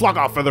 like goes, "Fuck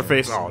off,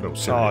 Featherface!" Oh no,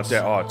 serious.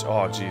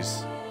 Oh,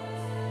 jeez.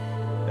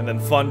 And then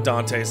fun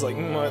Dante's like,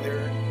 Mother.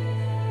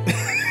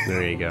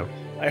 There you go.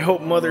 I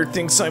hope Mother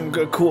thinks I'm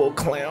a cool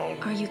clown.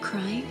 Are you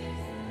crying?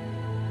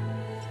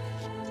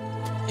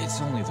 It's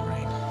only the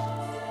rain.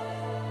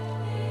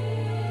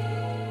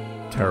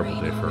 Terrible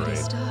Rain day for already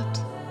rain. stopped.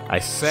 I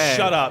said.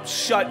 Shut up.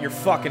 Shut your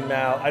fucking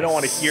mouth. I don't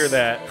want to hear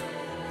that.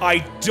 I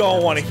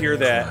don't want to hear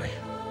that.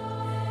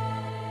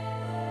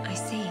 I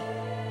see.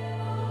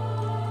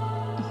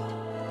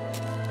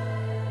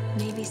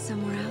 Maybe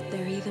somewhere out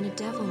there, even a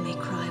devil may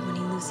cry when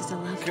he loses a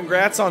loved one.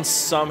 Congrats on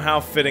somehow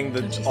fitting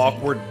Don't you the think?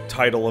 awkward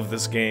title of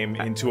this game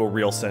into a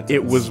real sentence.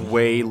 It was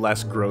way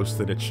less gross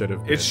than it should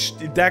have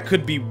been. That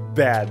could be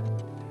bad.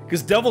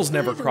 Because Devils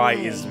Never By the Cry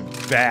way. is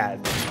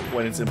bad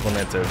when it's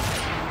implemented.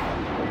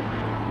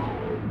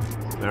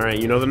 Alright,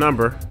 you know the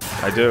number.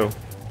 I do.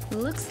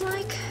 Looks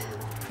like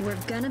we're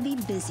gonna be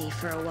busy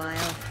for a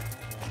while.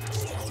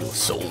 Your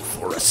soul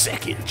for a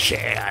second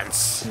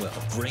chance. Well,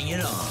 bring it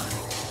on.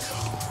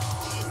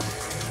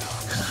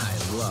 I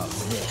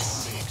love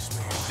this.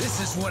 This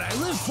is what I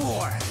live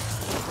for.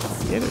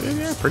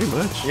 Yeah, pretty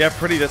much. Yeah,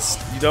 pretty. That's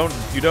you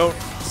don't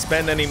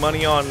spend any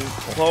money on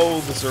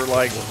clothes or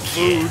like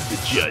food. The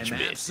I'm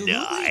judgment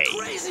absolutely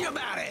crazy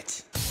about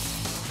it.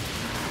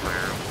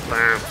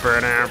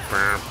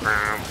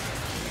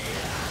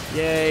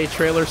 Yay,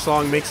 trailer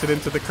song makes it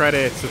into the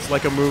credits. It's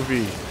like a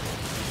movie.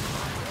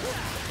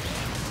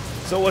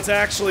 So what's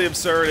actually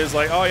absurd is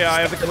like, oh yeah,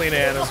 I have the clean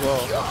hand as well.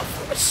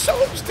 For a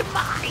soul's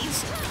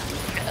demise.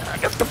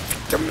 Of the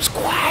victim's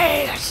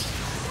quest.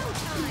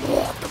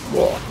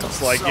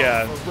 It's like,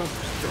 yeah,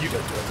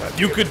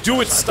 you could do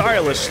it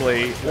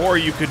stylishly, or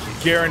you could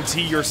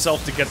guarantee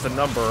yourself to get the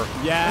number.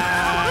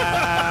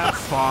 Yeah,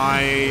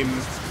 fine.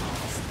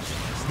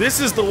 This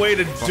is the way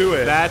to do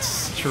it.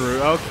 That's true.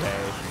 Okay.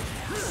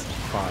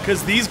 Fine.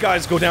 Because these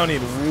guys go down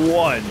in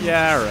one.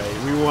 Yeah,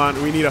 right.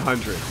 We need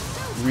 100.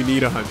 We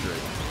need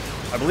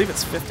 100. I believe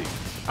it's 50,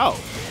 Oh.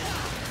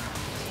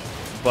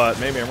 but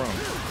maybe I'm wrong.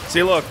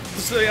 See, look,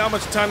 see how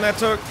much time that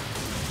took?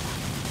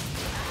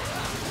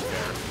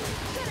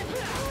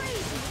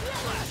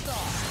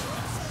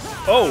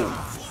 Oh!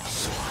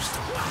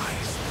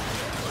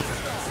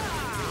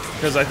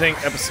 Because I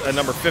think episode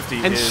number 50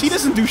 And is... she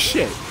doesn't do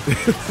shit.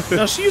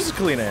 No, she uses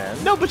clean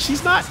hand. No, but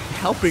she's not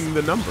helping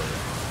the number.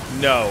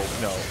 No.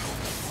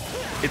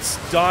 It's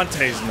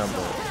Dante's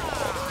number.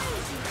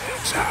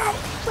 It's how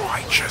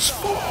righteous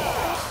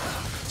fall.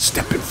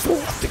 Stepping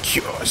forth the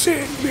cure's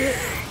in me.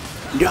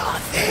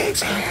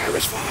 Nothing's here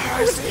as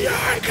far as the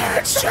eye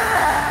can see.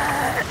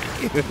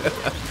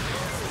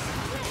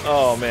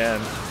 Oh, man.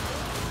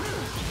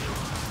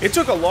 It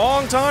took a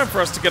long time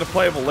for us to get a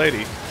playable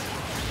lady.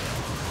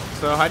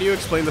 So how do you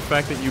explain the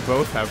fact that you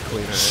both have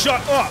clean hair? Shut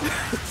up!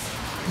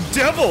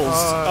 Devils!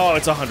 Oh,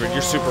 it's 100.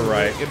 You're super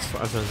right. It's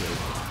fine.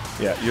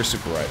 Yeah, you're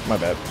super right. My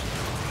bad.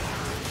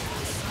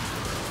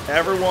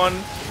 Everyone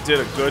did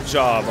a good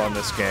job on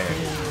this game.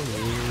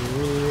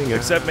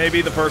 Except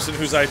maybe the person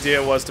whose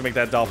idea was to make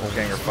that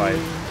doppelganger fight.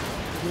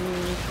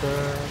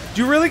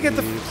 Do you really get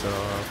the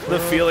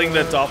feeling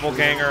that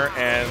Doppelganger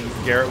and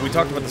Garrett... We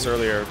talked about this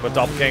earlier, but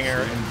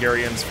Doppelganger and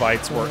Garion's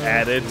fights were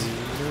added,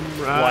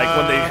 like,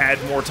 when they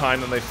had more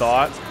time than they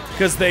thought?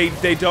 Because they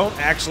don't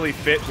actually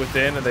fit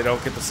within, and they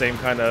don't get the same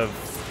kind of...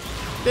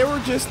 They were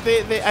just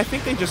I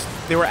think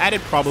they were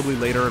added probably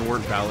later and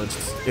weren't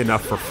balanced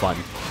enough for fun.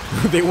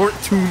 They weren't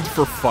tuned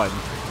for fun.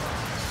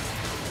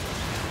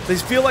 They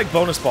feel like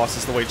bonus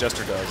bosses the way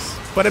Jester does.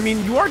 But I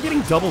mean, you are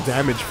getting double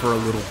damage for a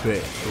little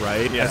bit,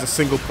 right? Yeah. As a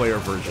single player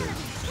version.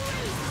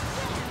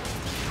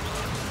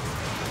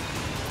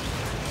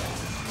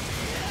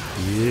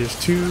 Here's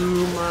to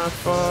my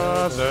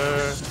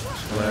father,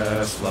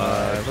 last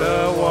like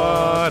the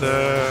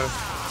water,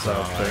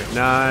 softer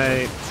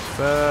night,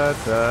 but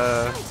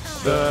the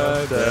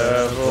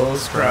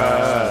devil's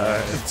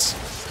cry.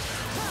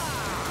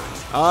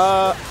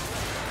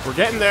 We're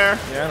getting there.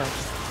 Yeah, I know.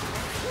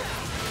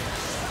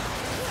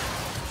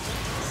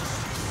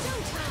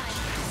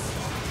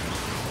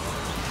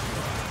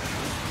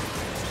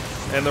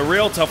 And the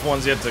real tough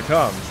one's yet to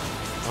come.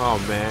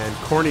 Oh man,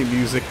 corny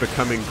music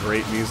becoming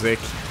great music.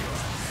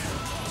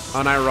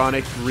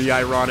 Unironic,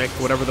 re-ironic,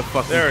 whatever the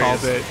fuck There we he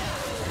called is. it.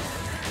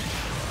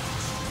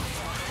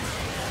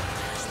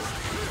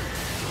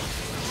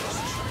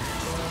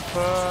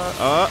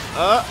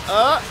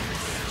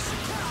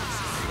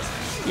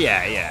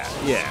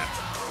 Yeah.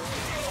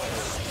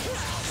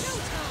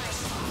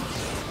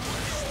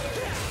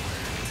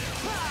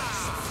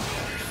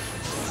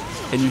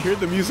 And you hear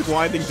the music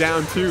winding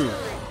down too.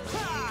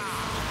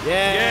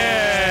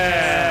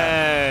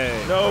 Yeah.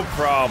 No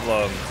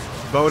problem.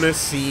 Bonus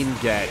scene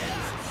get.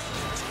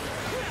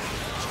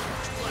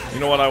 You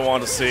know what I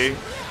want to see?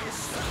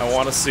 I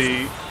want to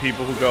see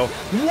people who go,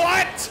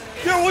 "What?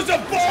 There was a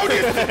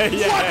bonus?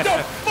 Yeah. What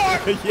the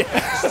fuck?" Yeah.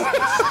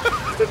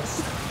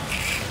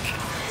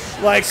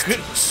 Like,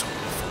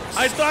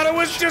 I thought it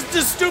was just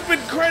a stupid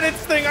credits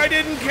thing. I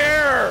didn't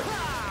care.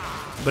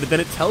 But then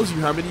it tells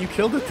you how many you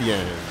killed at the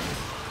end.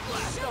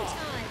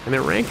 And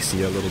it ranks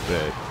you a little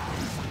bit.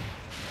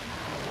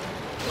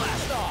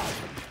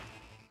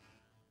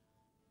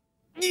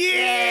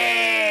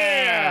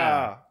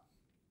 Yeah!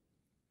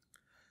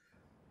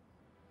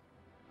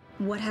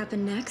 What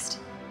happened next?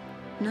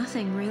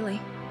 Nothing, really.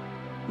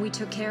 We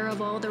took care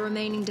of all the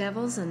remaining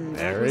devils, and that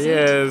There was he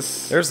it.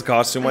 is. There's the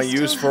costume I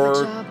still use have for a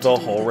job to the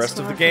do whole that's rest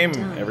of the far game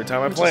from done, every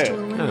time I which play is it. to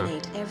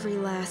eliminate every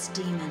last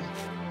demon.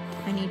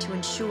 I need to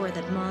ensure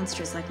that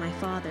monsters like my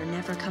father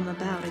never come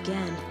about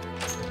again.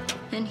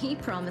 And he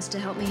promised to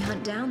help me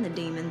hunt down the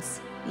demons,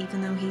 even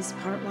though he's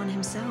part one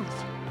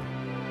himself.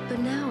 But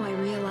now I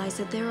realize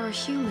that there are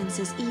humans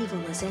as evil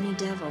as any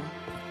devil,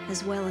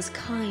 as well as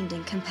kind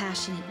and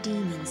compassionate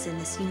demons in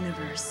this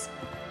universe.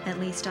 At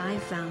least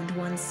I've found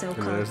one SoulKarl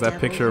And there's that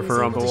devil picture of who is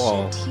her on able the to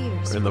wall, shed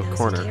tears or in for the those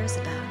corner. he cares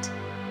about.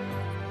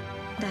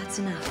 That's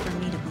enough for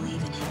me to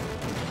believe in him.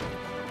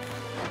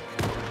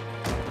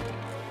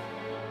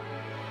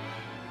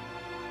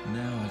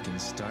 Now I can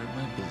start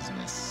my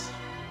business.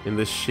 In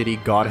this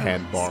shitty god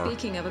hand bar.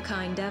 Speaking of a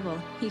kind devil,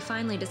 he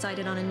finally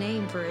decided on a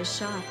name for his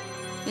shop.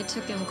 It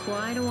took him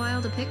quite a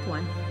while to pick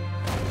one.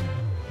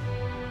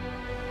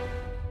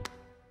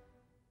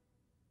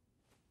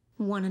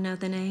 Want to know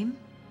the name?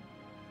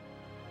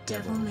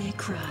 Devil May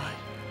Cry.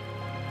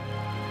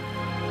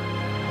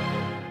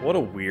 What a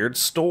weird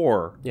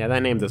store. Yeah,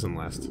 that name doesn't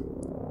last.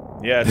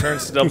 Yeah, it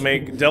turns to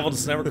Devil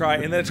Does Never Cry,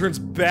 and then it turns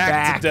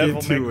back to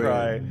Devil May into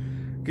Cry.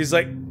 He's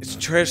like, it's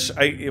Trish.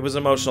 It was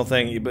an emotional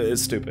thing, but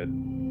it's stupid.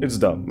 It's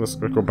dumb. Let's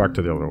go back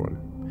to the other one.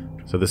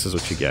 So this is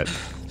what you get.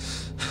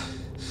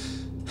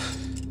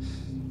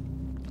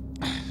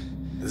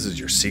 This is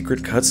your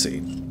secret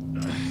cutscene.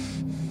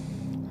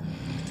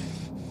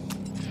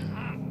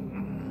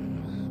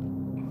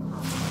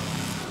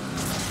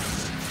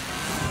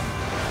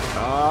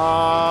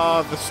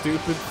 Ah, the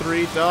stupid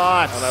 3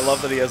 dots. And I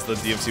love that he has the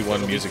DMC1 It'll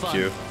be music fun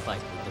cue. to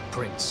fight with the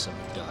Prince of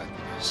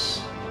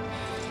Darkness.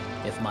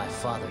 If my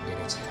father did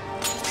it,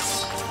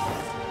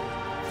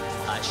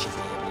 I should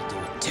be able to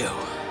do it too.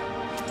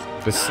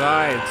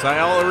 Besides, I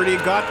already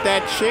got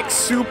that chick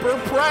super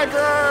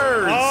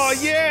preggers. Oh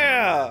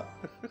yeah!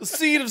 The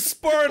seed of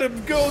Sparta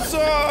goes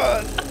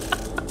on!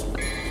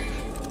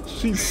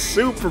 She's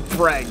super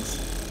pregs.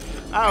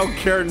 I don't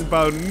care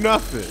about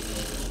nothing.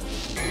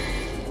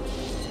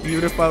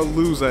 Even if I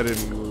lose, I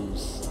didn't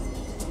lose.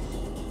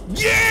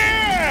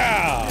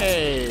 Yeah!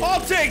 Hey.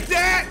 I'll take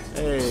that!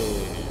 Hey.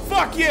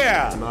 Fuck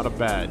yeah! Not a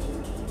bad.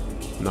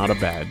 Not a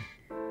bad.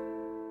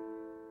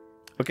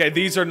 Okay,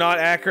 these are not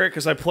accurate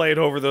because I played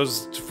over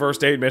those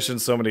first 8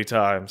 missions so many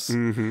times.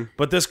 Mm-hmm.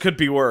 But this could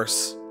be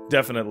worse.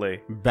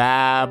 Definitely.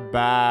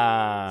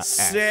 Ba-ba.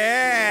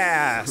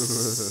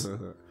 Sass!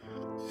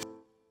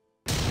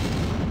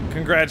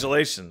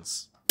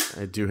 Congratulations.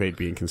 I do hate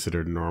being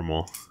considered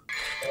normal.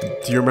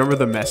 Do you remember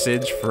the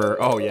message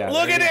for... Oh, yeah.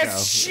 Look there at you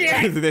this go.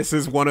 shit! This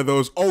is one of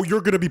those, oh,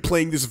 you're going to be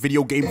playing this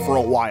video game for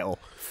a while.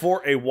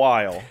 For a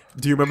while.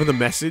 Do you remember the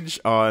message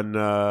on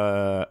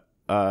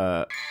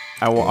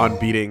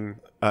beating...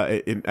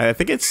 I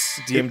think it's...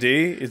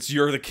 DMD? It's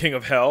You're the King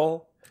of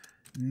Hell?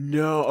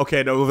 No,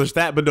 okay, no, there's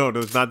that, but no,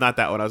 it's not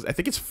that one. I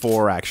think it's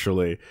 4,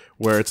 actually,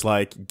 where it's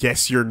like,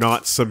 guess you're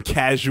not some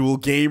casual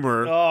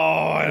gamer. Oh,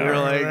 I You're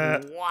remember like,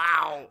 that.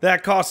 wow.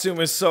 That costume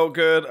is so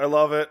good. I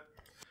love it.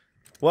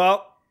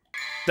 Well,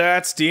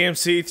 that's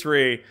DMC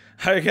 3.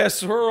 I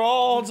guess we're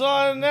all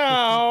done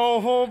now.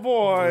 Oh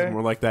boy.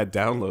 More like that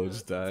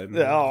download's done.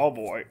 Oh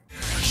boy.